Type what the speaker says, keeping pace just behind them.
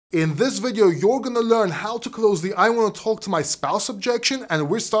In this video, you're gonna learn how to close the I want to talk to my spouse objection, and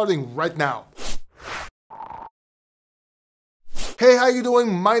we're starting right now. Hey, how you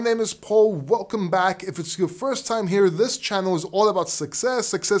doing? My name is Paul. Welcome back. If it's your first time here, this channel is all about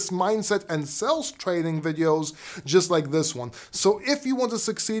success mindset, and sales training videos just like this one. So if you want to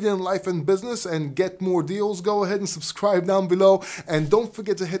succeed in life and business and get more deals, go ahead and subscribe down below. And don't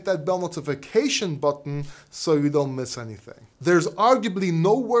forget to hit that bell notification button so you don't miss anything. There's arguably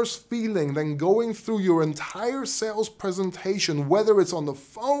no worse feeling than going through your entire sales presentation, whether it's on the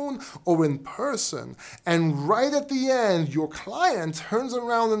phone or in person, and right at the end, your client turns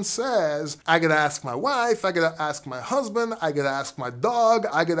around and says, I gotta ask my wife, I gotta ask my husband, I gotta ask my dog,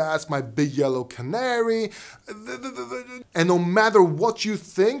 I gotta ask my big yellow canary. And no matter what you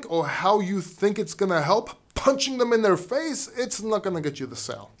think or how you think it's gonna help, punching them in their face, it's not gonna get you the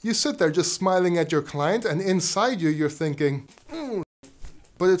sale. You sit there just smiling at your client, and inside you, you're thinking,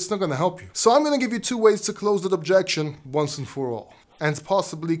 but it's not gonna help you. So I'm gonna give you two ways to close that objection once and for all, and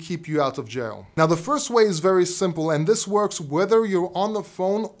possibly keep you out of jail. Now, the first way is very simple, and this works whether you're on the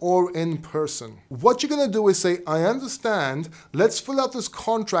phone or in person. What you're gonna do is say, I understand, let's fill out this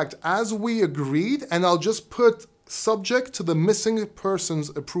contract as we agreed, and I'll just put subject to the missing person's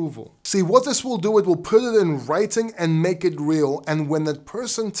approval. See, what this will do, it will put it in writing and make it real. And when that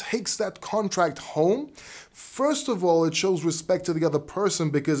person takes that contract home, first of all, it shows respect to the other person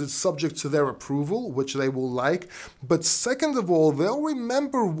because it's subject to their approval, which they will like. But second of all, they'll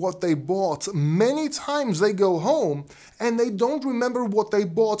remember what they bought. Many times they go home and they don't remember what they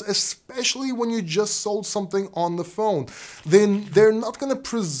bought, especially when you just sold something on the phone. Then they're not going to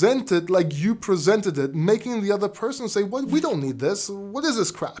present it like you presented it, making the other person say, well, we don't need this. What is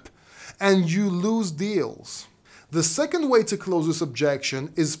this crap? And you lose deals. The second way to close this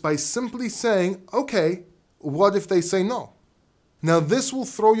objection is by simply saying, okay, what if they say no? Now, this will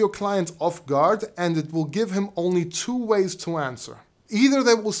throw your client off guard, and it will give him only two ways to answer. Either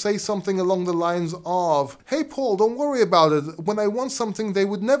they will say something along the lines of, hey Paul, don't worry about it. When I want something, they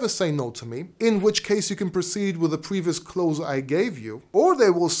would never say no to me, in which case you can proceed with the previous close I gave you. Or they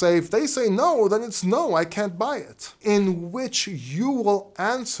will say, if they say no, then it's no, I can't buy it. In which you will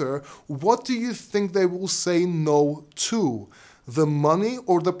answer, what do you think they will say no to? The money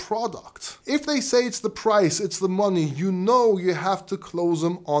or the product? If they say it's the price, it's the money, you know you have to close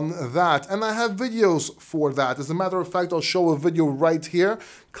them on that. And I have videos for that. As a matter of fact, I'll show a video right here.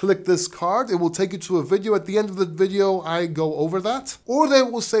 Click this card. It will take you to a video. At the end of the video, I go over that. Or they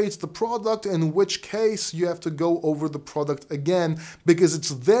will say it's the product, in which case you have to go over the product again because it's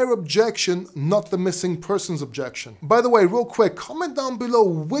their objection, not the missing person's objection. By the way, real quick, comment down below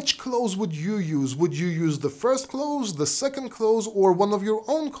which close would you use? Would you use the first close, the second close, or one of your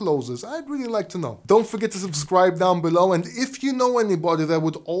own closes? I'd really like to know. Don't forget to subscribe down below, and if you know anybody that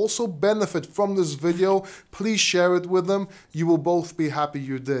would also benefit from this video, please share it with them. You will both be happy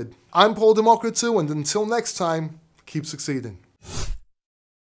you did. I'm Paul Democritou, and until next time, keep succeeding.